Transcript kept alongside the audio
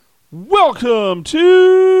Welcome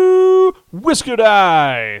to Whisker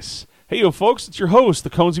Dice. Hey, yo, folks, it's your host, the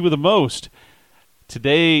Conesy with the Most.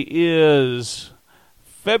 Today is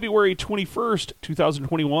February 21st,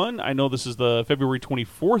 2021. I know this is the February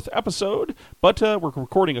 24th episode, but we're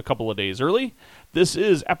recording a couple of days early. This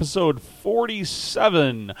is episode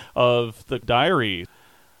 47 of The Diary.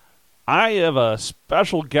 I have a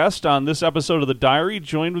special guest on this episode of The Diary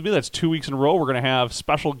joined with me. That's 2 weeks in a row. We're going to have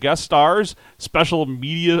special guest stars, special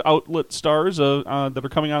media outlet stars that are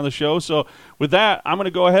coming on the show. So with that, I'm going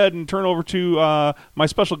to go ahead and turn over to my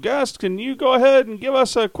special guest. Can you go ahead and give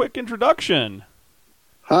us a quick introduction?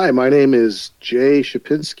 Hi, my name is Jay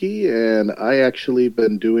Shapinski, and I actually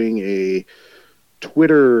been doing a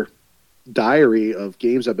Twitter diary of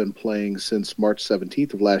games I've been playing since March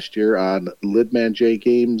 17th of last year on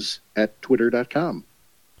lidmanjgames@twitter.com.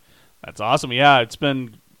 That's awesome. Yeah, it's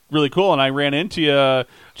been really cool, and I ran into you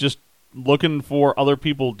just looking for other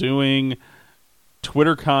people doing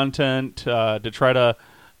Twitter content to try to,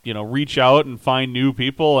 reach out and find new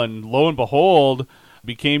people, and lo and behold,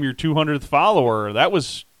 became your 200th follower. That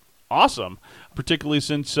was awesome, particularly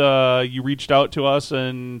since you reached out to us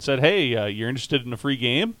and said, hey, you're interested in a free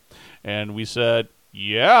game? And we said,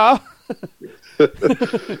 yeah.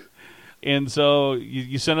 And so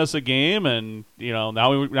you sent us a game, and now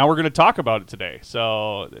we're going to talk about it today.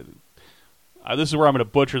 So this is where I'm going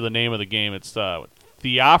to butcher the name of the game. It's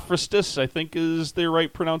Theophrastus, I think is the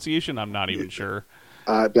right pronunciation. I'm not even sure.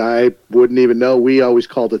 I wouldn't even know. We always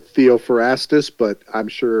called it Theophrastus, but I'm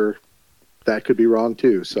sure that could be wrong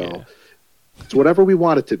too. So yeah. It's whatever we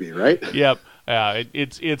want it to be, right? Yep.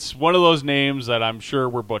 It's one of those names that I'm sure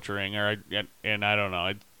we're butchering, and I don't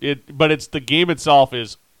know. But it's the game itself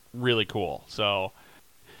is really cool. So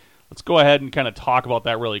let's go ahead and kind of talk about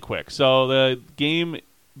that really quick. So the game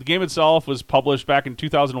itself was published back in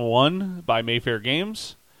 2001 by Mayfair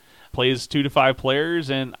Games. Plays 2 to 5 players,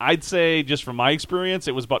 and I'd say, just from my experience,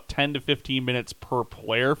 it was about 10 to 15 minutes per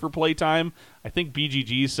player for playtime. I think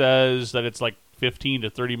BGG says that it's like 15 to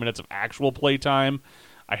 30 minutes of actual playtime.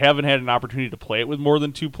 I haven't had an opportunity to play it with more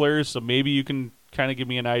than 2 players, so maybe you can kind of give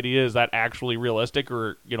me an idea. Is that actually realistic,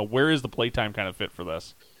 or where is the playtime kind of fit for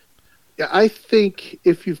this? Yeah, I think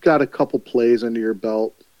if you've got a couple plays under your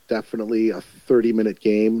belt, definitely a 30-minute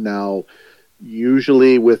game. Now,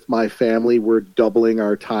 usually with my family, we're doubling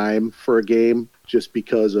our time for a game just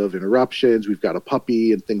because of interruptions. We've got a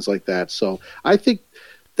puppy and things like that. So I think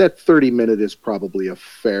that 30-minute is probably a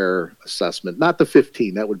fair assessment. Not the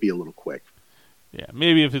 15. That would be a little quick. Yeah,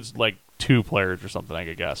 maybe if it's like 2 players or something, I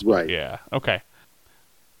could guess. But right. Yeah, okay.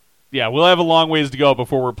 Yeah, we'll have a long ways to go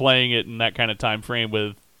before we're playing it in that kind of time frame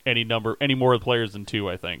with any more players than 2,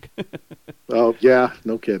 I think. Oh, yeah,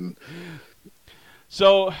 no kidding.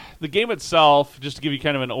 So the game itself, just to give you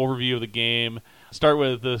kind of an overview of the game, start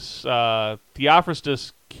with this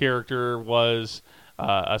Theophrastus character was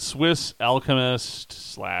a Swiss alchemist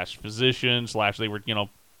 / physician / they were,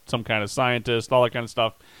 some kind of scientist, all that kind of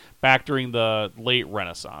stuff, back during the late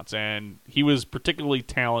Renaissance, and he was particularly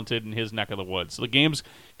talented in his neck of the woods. So the game's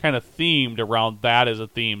kind of themed around that as a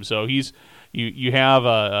theme. So you have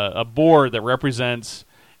a board that represents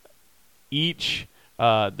each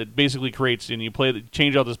that basically creates, and you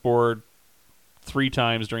change out this board 3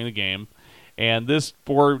 times during the game, and this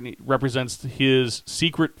board represents his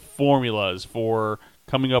secret formulas for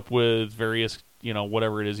coming up with various,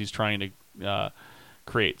 whatever it is he's trying to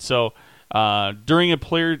create. So during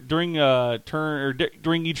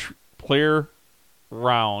each player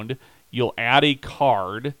round, you'll add a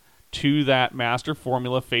card to that master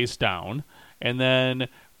formula face down, and then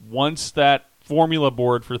once that formula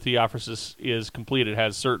board for Theophrastus is complete, it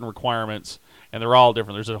has certain requirements, and they're all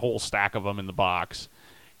different. There's a whole stack of them in the box.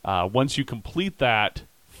 Once you complete that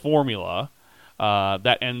formula,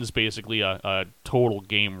 that ends basically a total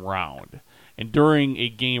game round. And during a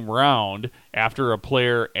game round, after a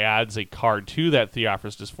player adds a card to that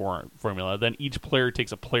Theophrastus formula, then each player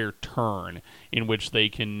takes a player turn in which they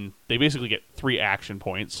basically get 3 action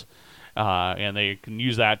points, and they can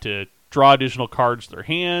use that to draw additional cards to their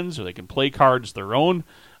hands, or they can play cards their own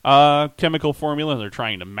chemical formula, and they're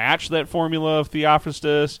trying to match that formula of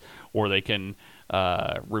Theophrastus, or they can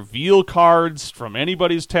reveal cards from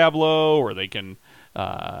anybody's tableau, or they can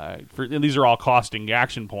and these are all costing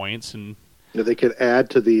action points, and they could add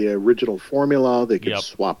to the original formula. They could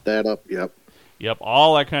swap that up. Yep,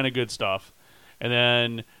 all that kind of good stuff. And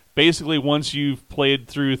then basically once you've played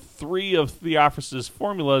through 3 of Theophrastus'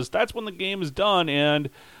 formulas, that's when the game is done, and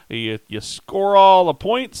you score all the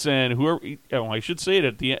points, and I should say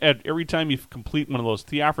it at every time you complete one of those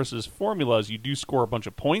Theophrastus formulas, you do score a bunch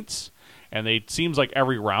of points, and it seems like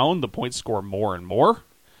every round the points score more and more.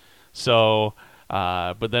 So,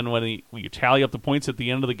 but then when you tally up the points at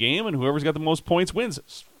the end of the game, and whoever's got the most points wins.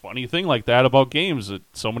 It's a funny thing like that about games, that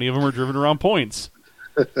so many of them are driven around points.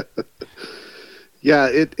 Yeah,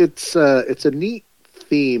 it's a neat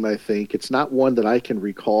theme. I think it's not one that I can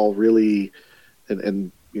recall really,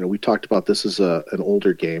 and we talked about this as an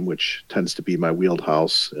older game, which tends to be my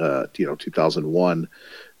wheelhouse. 2001.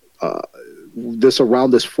 This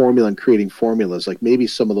around this formula and creating formulas, like maybe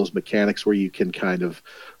some of those mechanics where you can kind of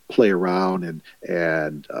play around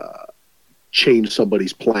and change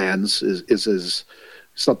somebody's plans is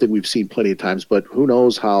something we've seen plenty of times. But who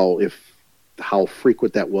knows how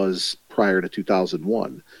frequent that was prior to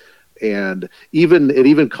 2001. And it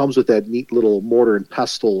even comes with that neat little mortar and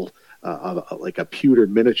pestle, like a pewter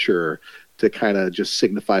miniature, to kind of just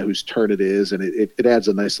signify whose turn it is. And it adds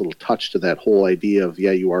a nice little touch to that whole idea of,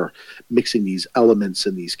 you are mixing these elements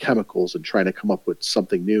and these chemicals and trying to come up with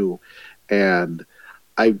something new. And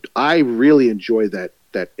I really enjoy that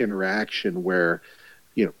interaction where,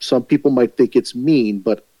 some people might think it's mean,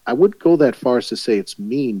 but I wouldn't go that far as to say it's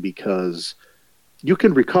mean, because you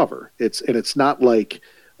can recover. It's not like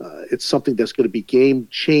it's something that's going to be game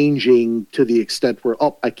changing to the extent where,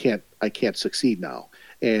 I can't succeed now.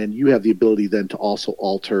 And you have the ability then to also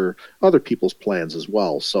alter other people's plans as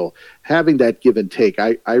well. So having that give and take,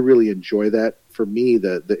 I really enjoy that. For me,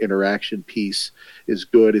 the interaction piece is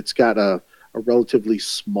good. It's got a relatively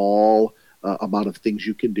small amount of things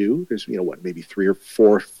you can do. There's maybe three or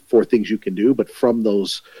four things you can do, but from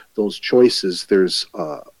those choices, there's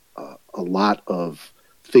a lot of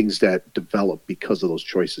things that develop because of those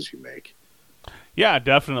choices you make. Yeah,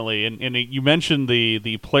 definitely. And you mentioned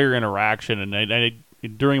the player interaction, and I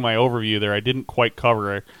during my overview there, I didn't quite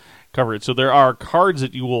cover it. So there are cards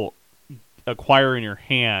that you will acquire in your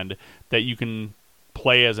hand that you can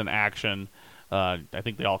play as an action. I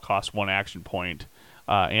think they all cost 1 action point,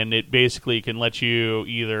 and it basically can let you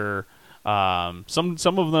either some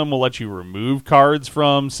of them will let you remove cards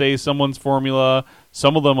from, say, someone's formula.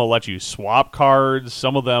 Some of them will let you swap cards.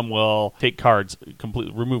 Some of them will take cards,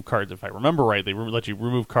 completely remove cards. If I remember right, they let you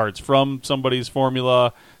remove cards from somebody's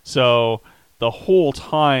formula. So the whole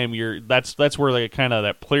time that's where like kind of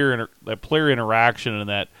that player interaction and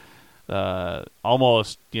that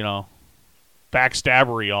almost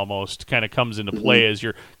backstabbery almost kind of comes into play as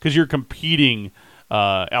because you're competing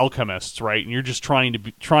alchemists, right? And you're just trying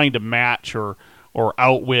to match or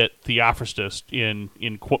outwit Theophrastus in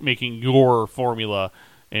making your formula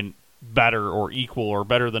and better or equal or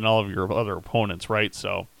better than all of your other opponents, right?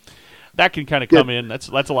 So that can kind of come in. That's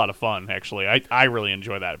a lot of fun, actually. I really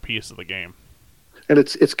enjoy that piece of the game. And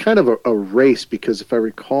it's kind of a race, because if I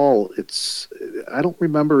recall, I don't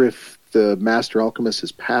remember if the Master Alchemist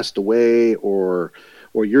has passed away or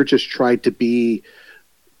you're just trying to be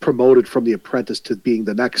promoted from the apprentice to being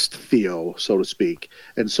the next Theo, so to speak.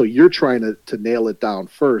 And so you're trying to nail it down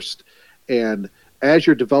first. And as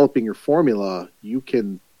you're developing your formula, you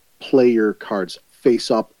can play your cards face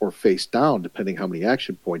up or face down, depending how many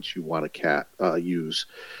action points you want to use.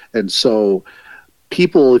 And so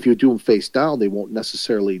people, if you do them face down, they won't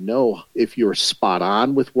necessarily know if you're spot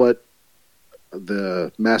on with what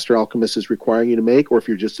the Master Alchemist is requiring you to make, or if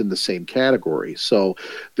you're just in the same category. So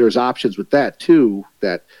there's options with that too,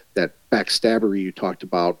 that backstabbery you talked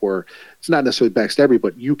about, where it's not necessarily backstabbery,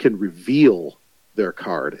 but you can reveal their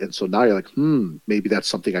card. And so now you're like, maybe that's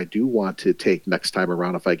something I do want to take next time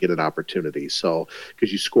around if I get an opportunity. So,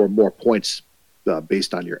 because you score more points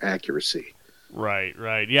based on your accuracy. Right.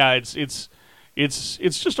 Yeah, it's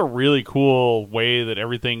just a really cool way that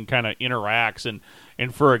everything kind of interacts,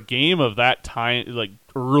 and for a game of that time, like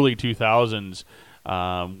early 2000s,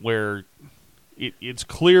 where it's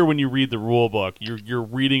clear when you read the rule book, you're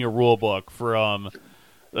reading a rule book from,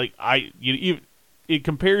 like, it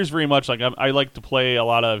compares very much. Like I like to play a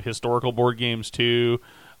lot of historical board games too.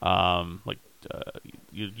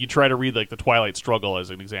 You try to read like the Twilight Struggle as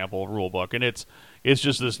an example of rule book, and it's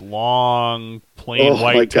just this long plain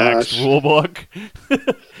white text rule book,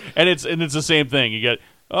 and it's the same thing. You get,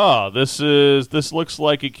 this looks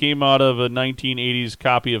like it came out of a 1980s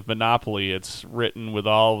copy of Monopoly. It's written with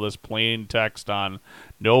all this plain text on,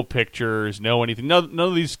 no pictures, no anything, none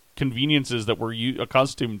of these conveniences that we're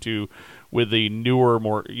accustomed to with the newer,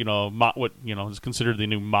 more what is considered the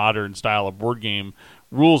new modern style of board game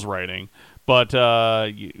rules writing. But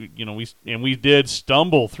we did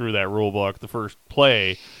stumble through that rule book the first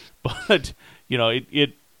play, but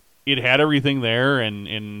it had everything there,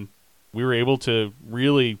 and we were able to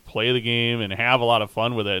really play the game and have a lot of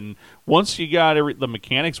fun with it. And once you got the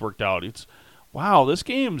mechanics worked out, it's wow, this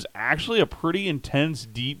game's actually a pretty intense,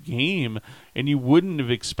 deep game, and you wouldn't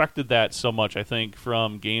have expected that so much, I think,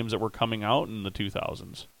 from games that were coming out in the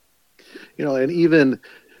 2000s. And even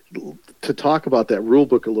to talk about that rule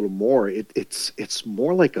book a little more, it's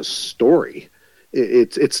more like a story.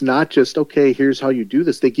 It's not just, okay, here's how you do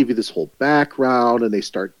this. They give you this whole background, and they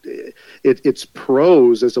start it's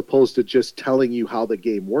prose as opposed to just telling you how the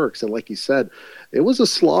game works. And like you said, it was a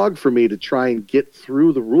slog for me to try and get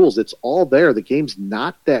through the rules. It's all there. The game's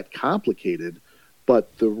not that complicated,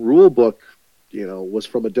 but the rule book, was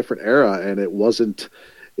from a different era, and it wasn't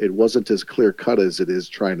as clear cut as it is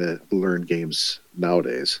trying to learn games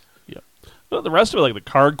nowadays. Yeah. But the rest of it, like the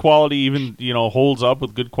card quality, even holds up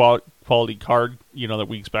with good quality card, that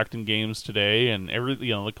we expect in games today, and every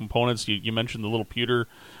the components. You mentioned the little pewter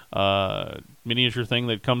miniature thing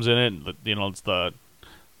that comes in it. And it's the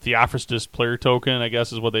Theophrastus player token, I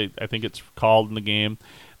guess is what I think it's called in the game.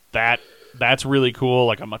 That's really cool.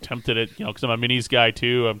 Like I'm tempted at because I'm a minis guy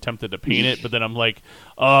too. I'm tempted to paint it, but then I'm like,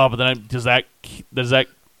 oh, but then does that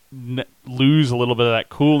lose a little bit of that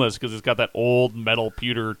coolness because it's got that old metal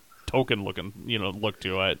pewter token looking look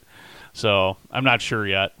to it. So I'm not sure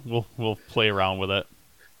yet. We'll play around with it.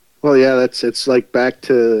 Well, yeah, it's like back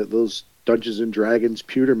to those Dungeons and Dragons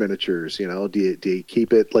pewter miniatures. Do you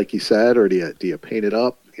keep it like you said, or do you paint it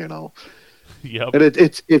up? Yep. And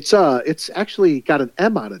it's actually got an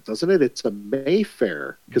M on it, doesn't it? It's a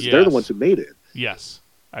Mayfair because they're the ones who made it. Yes,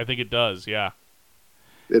 I think it does. Yeah.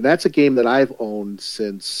 And that's a game that I've owned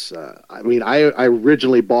since. I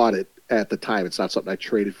originally bought it at the time. It's not something I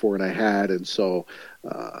traded for, and I had, and so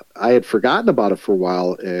I had forgotten about it for a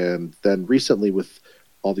while. And then recently, with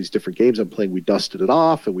all these different games I'm playing, we dusted it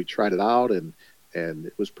off and we tried it out, and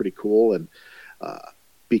it was pretty cool. And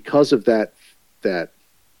because of that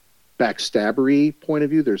backstabbery point of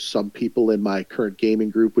view, there's some people in my current gaming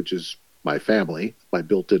group, which is my family, my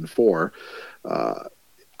built-in four.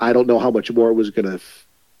 I don't know how much more it was going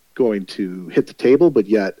to hit the table, but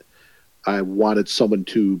yet I wanted someone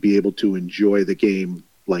to be able to enjoy the game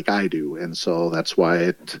like I do, and so that's why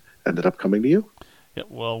it ended up coming to you. Yeah,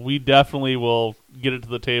 well, we definitely will get it to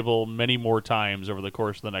the table many more times over the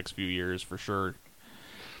course of the next few years, for sure.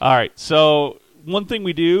 All right, so one thing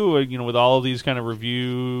we do, with all of these kind of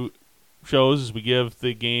review shows is we give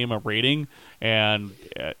the game a rating, and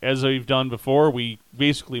as we've done before, we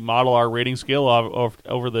basically model our rating scale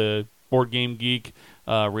over the Board Game Geek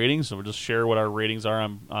ratings. So we'll just share what our ratings are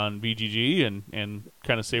on BGG and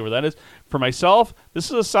kind of say where that is. For myself, this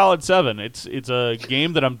is a solid 7. It's a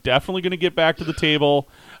game that I'm definitely going to get back to the table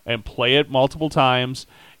and play it multiple times.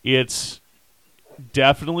 It's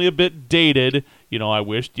definitely a bit dated. I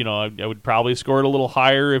wished, I would probably score it a little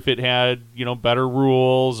higher if it had, better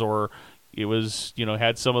rules, or it was,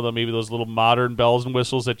 had some of maybe those little modern bells and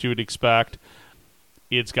whistles that you would expect.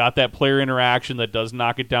 It's got that player interaction that does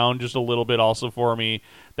knock it down just a little bit also for me,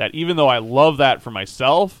 that even though I love that for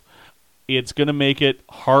myself, it's going to make it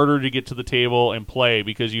harder to get to the table and play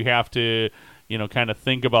because you have to, kind of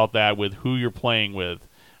think about that with who you're playing with.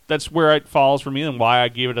 That's where it falls for me and why I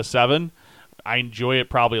gave it a 7. I enjoy it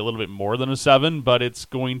probably a little bit more than a 7, but it's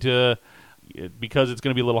going to, because it's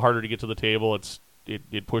going to be a little harder to get to the table,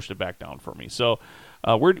 it pushed it back down for me. So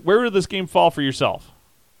where did this game fall for yourself?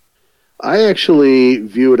 I actually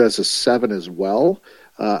view it as a 7 as well.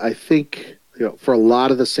 I think for a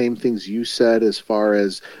lot of the same things you said as far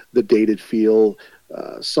as the dated feel,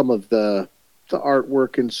 some of the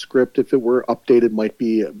artwork and script, if it were updated, might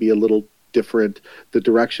be a little different. The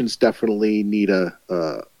directions definitely need a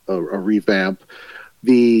revamp.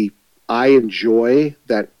 I enjoy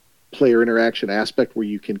that player interaction aspect where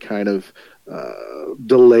you can kind of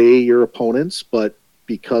delay your opponents, but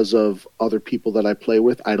because of other people that I play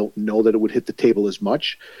with, I don't know that it would hit the table as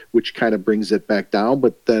much, which kind of brings it back down.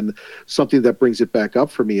 But then something that brings it back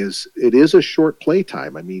up for me is it is a short play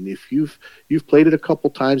time. I mean, if you've played it a couple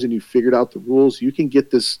times and you've figured out the rules, you can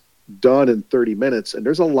get this done in 30 minutes, and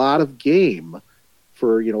there's a lot of game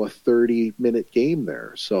for a 30-minute game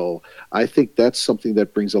there. So I think that's something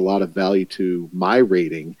that brings a lot of value to my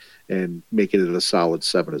rating and making it a solid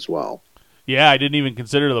 7 as well. Yeah, I didn't even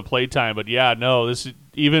consider the playtime, but yeah, no, this is,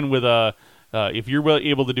 even with if you're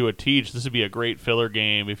able to do a teach, this would be a great filler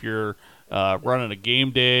game. If you're running a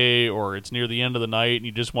game day or it's near the end of the night and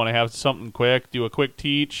you just want to have something quick, do a quick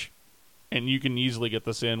teach, and you can easily get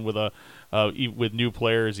this in with with new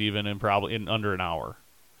players even in under an hour.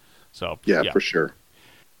 So yeah, for sure.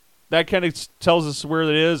 That kind of tells us where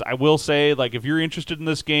it is. I will say, like, if you're interested in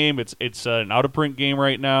this game, it's an out of print game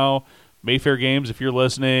right now. Mayfair Games, if you're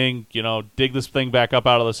listening, dig this thing back up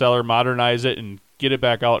out of the cellar, modernize it, and get it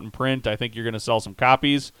back out in print. I think you're going to sell some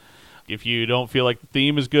copies. If you don't feel like the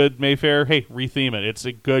theme is good, Mayfair, hey, retheme it. It's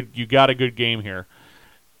a good. You got a good game here.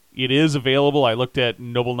 It is available. I looked at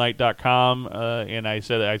nobleknight.com, and I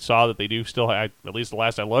said I saw that they do still have, at least the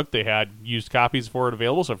last I looked, they had used copies for it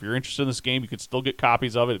available. So if you're interested in this game, you can still get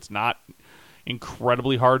copies of it. It's not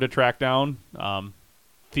incredibly hard to track down.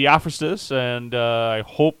 Theophrastus, and I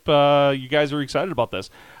hope you guys are excited about this.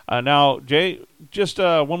 Now, Jay, just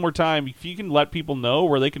one more time, if you can let people know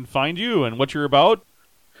where they can find you and what you're about.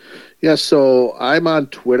 Yeah, so I'm on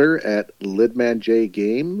Twitter at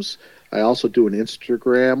LidmanJGames. I also do an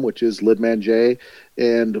Instagram, which is LidmanJ.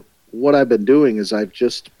 And what I've been doing is I've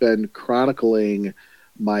just been chronicling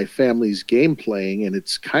my family's game playing, and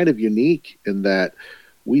it's kind of unique in that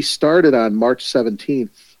we started on March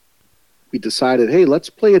 17th. We decided, hey, let's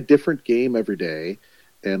play a different game every day,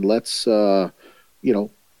 and let's,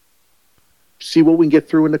 see what we can get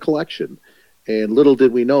through in the collection. And little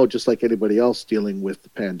did we know, just like anybody else dealing with the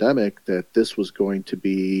pandemic, that this was going to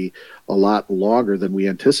be a lot longer than we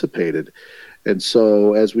anticipated. And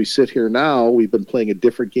so as we sit here now, we've been playing a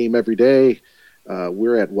different game every day.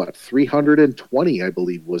 We're at, 320, I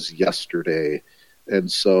believe, was yesterday.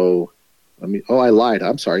 And so, I lied.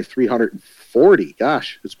 I'm sorry, 340.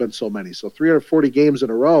 Gosh, it's been so many. So 340 games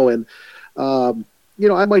in a row. And,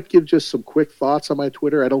 I might give just some quick thoughts on my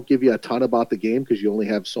Twitter. I don't give you a ton about the game because you only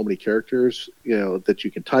have so many characters, that you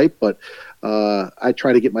can type. But I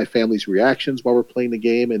try to get my family's reactions while we're playing the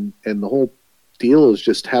game. And the whole deal is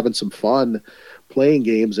just having some fun playing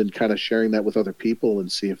games and kind of sharing that with other people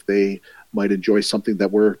and see if they might enjoy something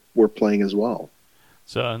that we're playing as well.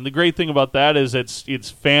 So, and the great thing about that is it's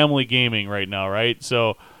family gaming right now, right?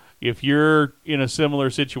 So if you're in a similar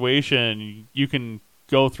situation, you can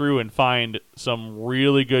go through and find some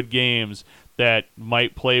really good games that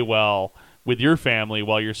might play well with your family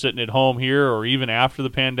while you're sitting at home here, or even after the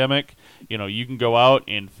pandemic. You can go out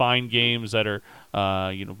and find games that are,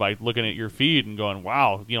 by looking at your feed and going,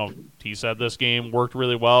 wow, he said this game worked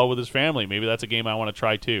really well with his family. Maybe that's a game I want to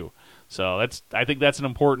try too. So I think that's an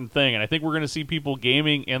important thing, and I think we're going to see people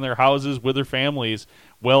gaming in their houses with their families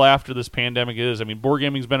well after this pandemic is. Board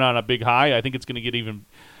gaming's been on a big high. I think it's going to get even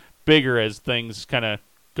bigger as things kind of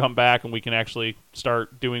come back and we can actually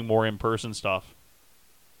start doing more in-person stuff.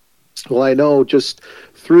 Well, I know just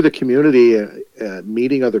through the community,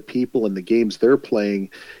 meeting other people and the games they're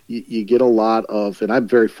playing, you get a lot of, and I'm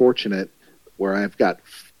very fortunate where I've got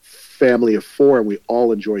family of 4 and we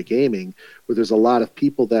all enjoy gaming, where there's a lot of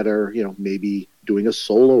people that are, maybe doing a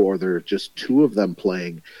solo or they're just 2 of them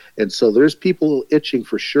playing. And so there's people itching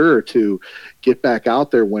for sure to get back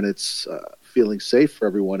out there when it's feeling safe for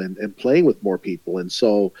everyone and playing with more people. And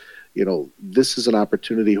so, this is an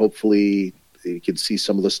opportunity. Hopefully you can see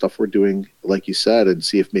some of the stuff we're doing, like you said, and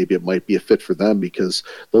see if maybe it might be a fit for them, because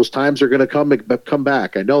those times are going to come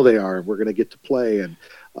back. I know they are. We're going to get to play. And,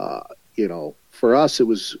 for us, it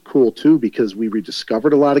was cool too, because we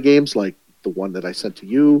rediscovered a lot of games like the one that I sent to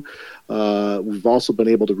you. We've also been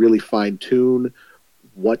able to really fine tune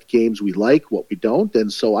what games we like, what we don't.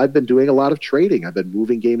 And so I've been doing a lot of trading. I've been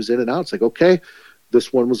moving games in and out. It's like, okay,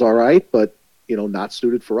 this one was all right, but not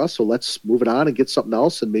suited for us. So let's move it on and get something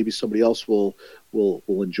else. And maybe somebody else will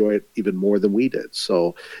enjoy it even more than we did.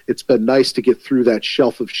 So it's been nice to get through that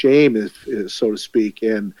shelf of shame, if so to speak.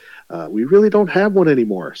 And we really don't have one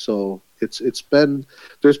anymore. So there's been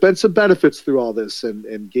some benefits through all this,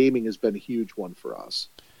 and gaming has been a huge one for us.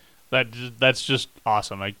 That's just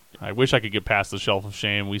awesome. I wish I could get past the shelf of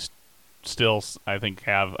shame. We still, I think,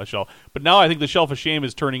 have a shelf. But now I think the shelf of shame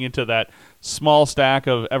is turning into that small stack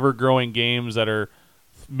of ever-growing games that are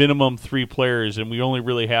minimum 3 players, and we only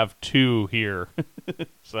really have 2 here.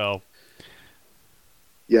 So,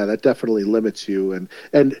 yeah, that definitely limits you.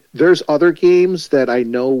 And there's other games that I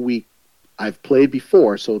know I've played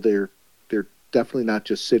before, so they're definitely not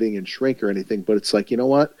just sitting in shrink or anything. But it's like, you know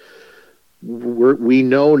what? We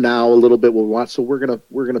know now a little bit what we want, so we're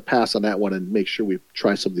gonna pass on that one and make sure we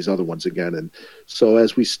try some of these other ones again. And so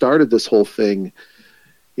as we started this whole thing,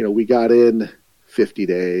 we got in 50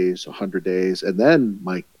 days, 100 days, and then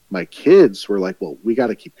my kids were like, "Well, we got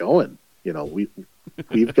to keep going.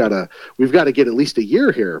 We've got to get at least a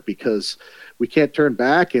year here, because we can't turn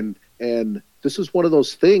back." And this is one of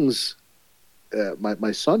those things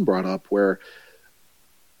my son brought up, where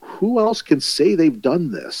who else can say they've done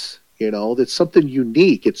this? That's something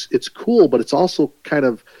unique. It's cool, but it's also kind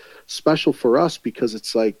of special for us, because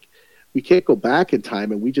it's like we can't go back in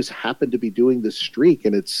time, and we just happen to be doing this streak,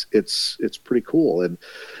 and it's pretty cool. And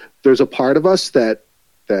there's a part of us that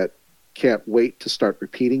can't wait to start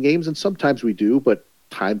repeating games, and sometimes we do, but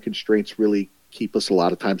time constraints really keep us a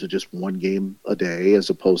lot of times to just one game a day as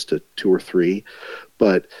opposed to two or three.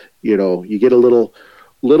 But, you get a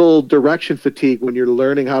little direction fatigue when you're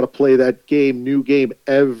learning how to play that new game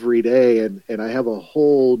every day. And I have a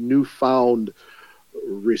whole newfound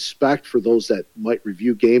respect for those that might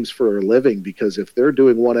review games for a living, because if they're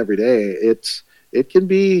doing one every day, it can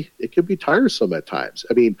be tiresome at times.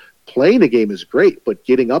 I mean, playing a game is great, but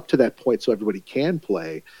getting up to that point so everybody can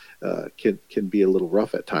play can be a little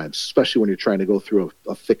rough at times, especially when you're trying to go through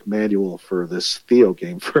a thick manual for this Theo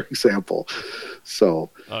game, for example. So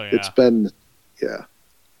It's been,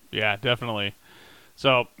 Yeah, definitely.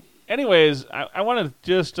 So, anyways, I want to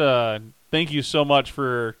just thank you so much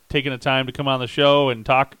for taking the time to come on the show and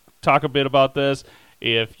talk a bit about this.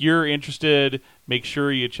 If you're interested, make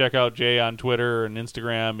sure you check out Jay on Twitter and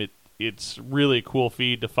Instagram. It's really a cool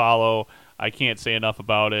feed to follow. I can't say enough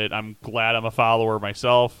about it. I'm glad I'm a follower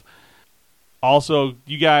myself. Also,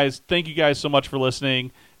 thank you guys so much for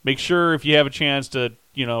listening. Make sure if you have a chance to,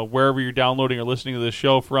 wherever you're downloading or listening to this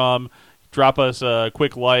show from, drop us a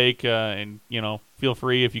quick like and, feel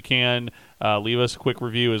free if you can, leave us a quick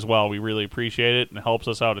review as well. We really appreciate it and it helps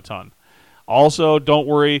us out a ton. Also, don't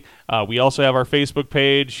worry, we also have our Facebook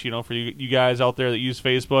page, for you guys out there that use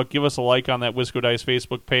Facebook. Give us a like on that Wisco Dice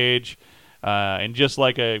Facebook page. And just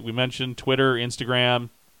like we mentioned, Twitter, Instagram,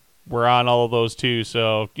 we're on all of those too.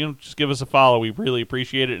 So, just give us a follow. We really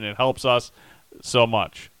appreciate it, and it helps us so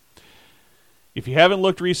much. If you haven't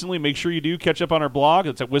looked recently, make sure you do catch up on our blog.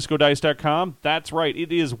 It's at wiscodice.com. That's right,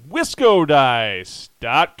 it is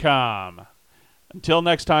wiscodice.com. Until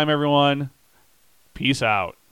next time, everyone, peace out.